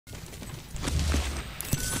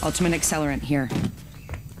Ultimate accelerant here.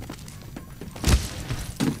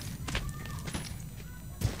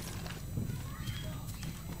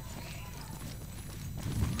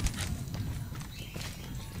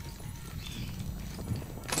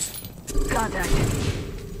 Contact.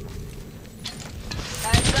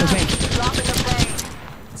 Okay. Dropping the plane.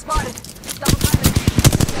 Spotted. Double timing.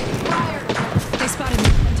 Fire. They spotted me.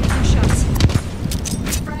 I'm taking shots.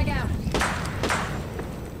 Frag out.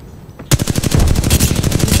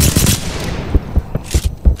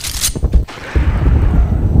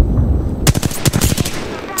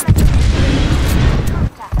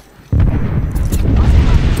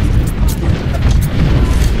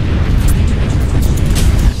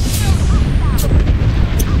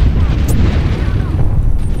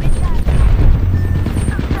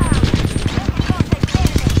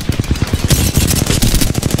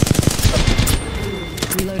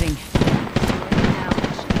 Reloading.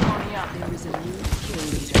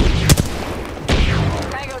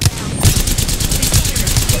 Tango down.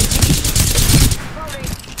 Loading.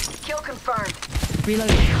 Kill confirmed.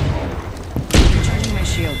 Reloading. Recharging my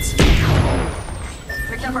shields.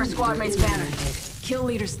 Picked up our squad mate's banner. Kill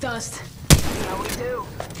leader's dust. How we do?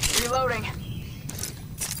 Reloading.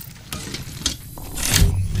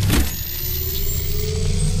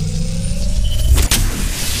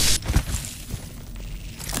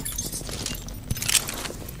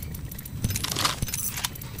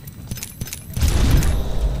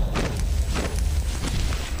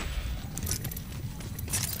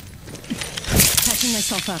 Patching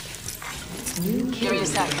myself up. Give me a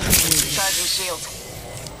sec. Charging shield.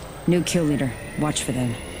 New kill leader. Watch for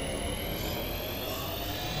them.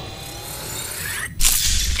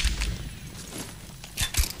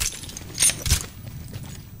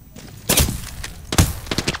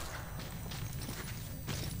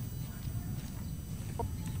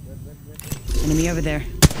 Enemy over there.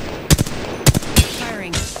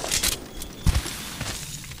 Firing.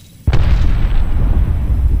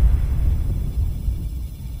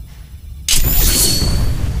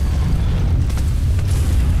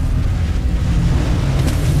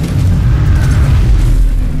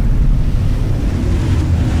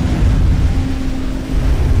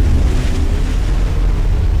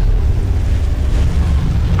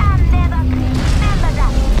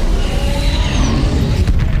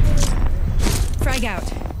 Frag out.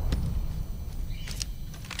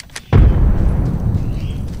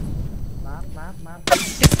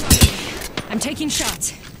 I'm taking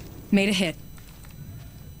shots. Made a hit.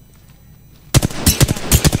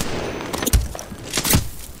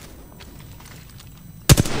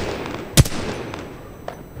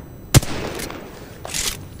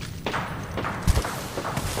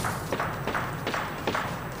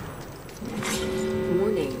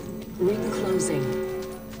 Warning. Ring closing.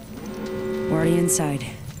 Already inside.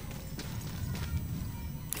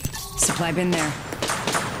 Supply bin there.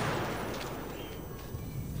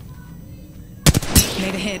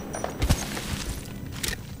 Made a hit.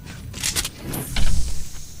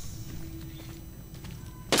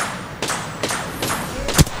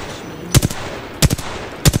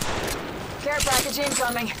 Care package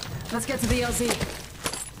incoming. Let's get to the LZ.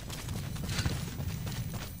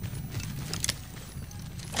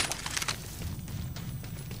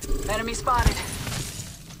 Enemy spotted.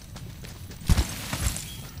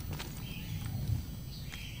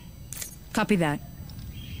 Copy that.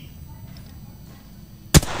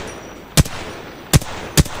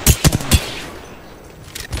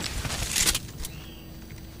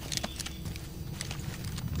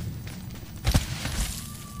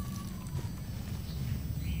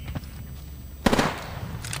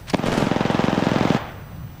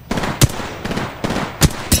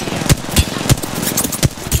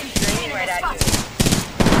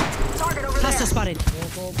 Target over Hostile there. spotted.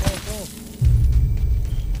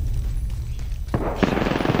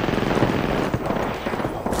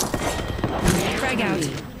 Frag out.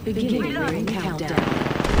 Beginning ring countdown.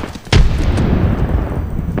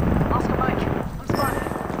 Oscar Mike, I'm spotted.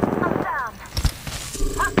 I'm down.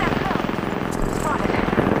 Hostile kill. Spotted.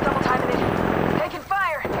 Double timing it. Taking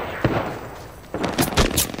fire.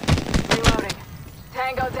 Reloading.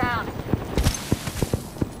 Tango down.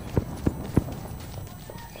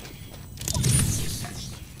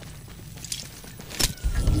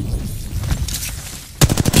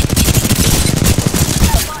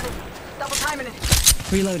 Spotted. Double timing it.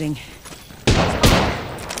 Reloading.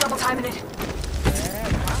 Double timing it.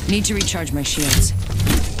 Need to recharge my shields.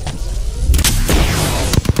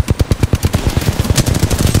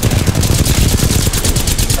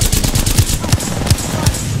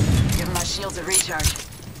 Giving my shields a recharge.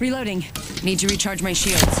 Reloading. Need to recharge my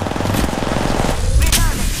shields.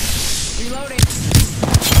 Recharging. Reloading.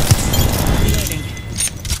 Reloading.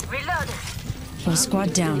 Reloaded. Whole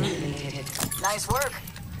squad down. Nice work.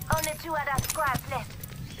 Only 2 other squads left.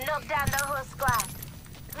 Knock down the whole squad.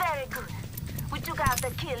 Very good. We took out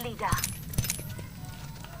the kill leader.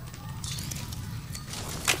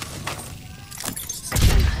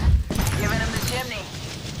 Giving him the chimney.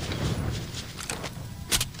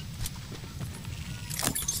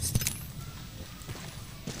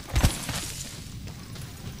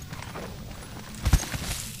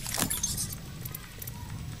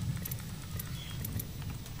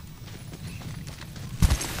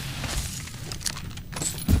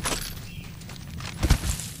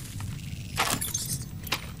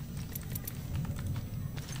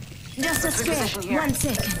 Just a scrap. 1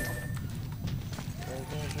 second.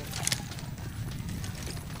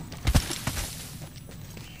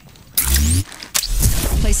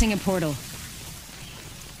 Placing a portal.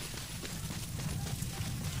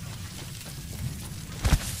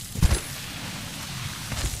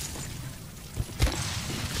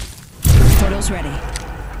 Portal's ready.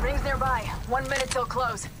 Rings nearby. 1 minute till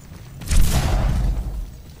close.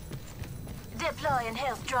 Deploy and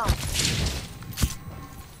health drone.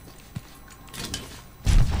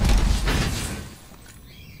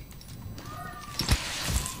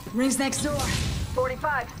 Rings next door.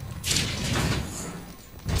 45.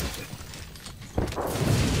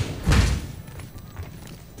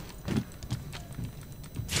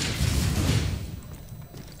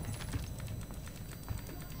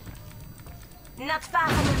 Not far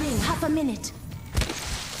from the ring. Half a minute.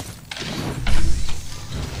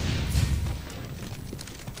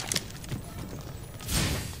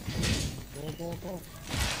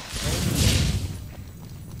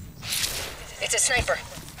 It's a sniper.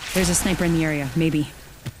 There's a sniper in the area, maybe.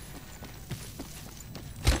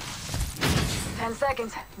 10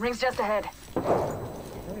 seconds. Rings just ahead.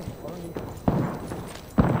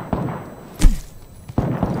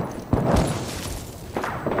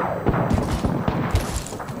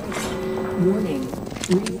 Warning,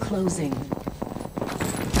 ring closing.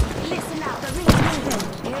 Listen out, the ring's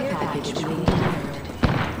moving. Care package being delivered.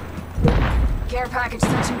 Care package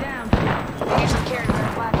touching down. Engage the carrier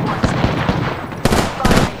on platforms.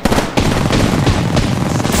 Spotted.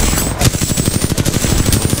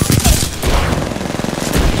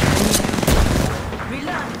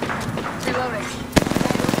 Reload. Reloading.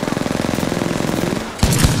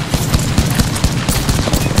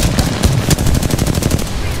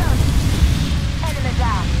 Enemy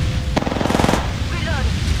down.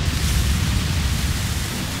 Reloading.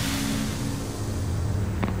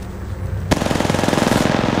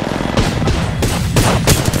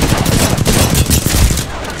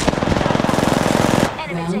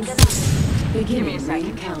 Enemy taken out. Give me a Beginning ring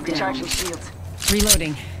second. countdown. Recharging shields.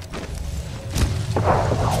 Reloading.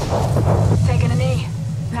 Taking a knee.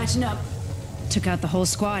 Patching up. Took out the whole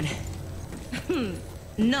squad.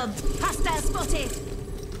 Nub. Hostile spotted.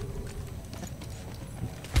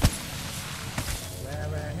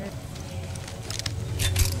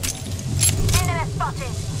 Enemy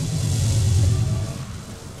spotted.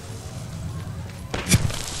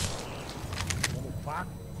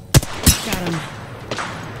 Got him.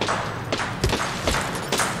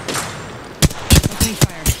 Opening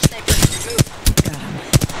fire. Got him.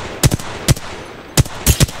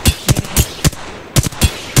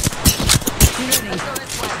 Reloading. Let's go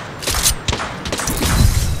this way.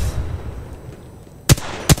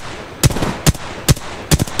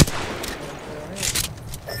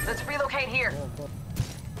 Let's relocate here.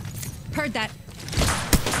 Heard that.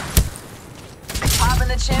 Pop in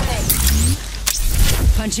the chimney.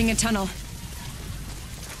 Punching a tunnel.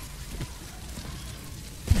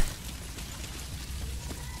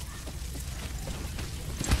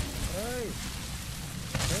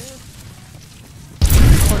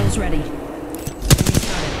 Portal's ready.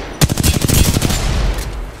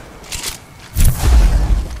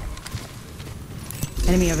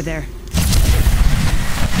 Enemy over there.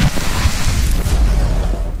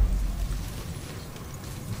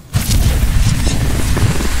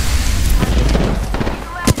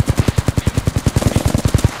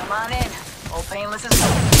 Come on in. Old painless is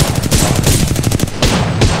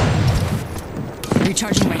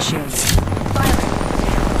Recharging my shields. firing.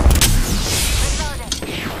 Reloading.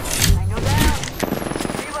 Tango down.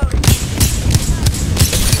 Reloading.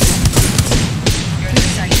 You're in the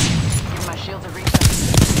sight. Give my shield to reset.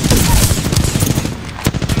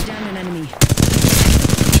 Down an enemy.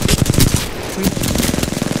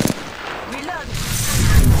 Reloading.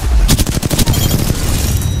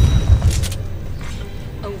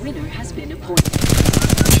 A winner has been appointed.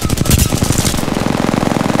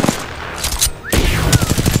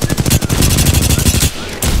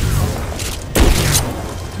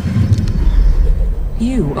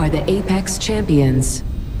 You are the Apex Champions.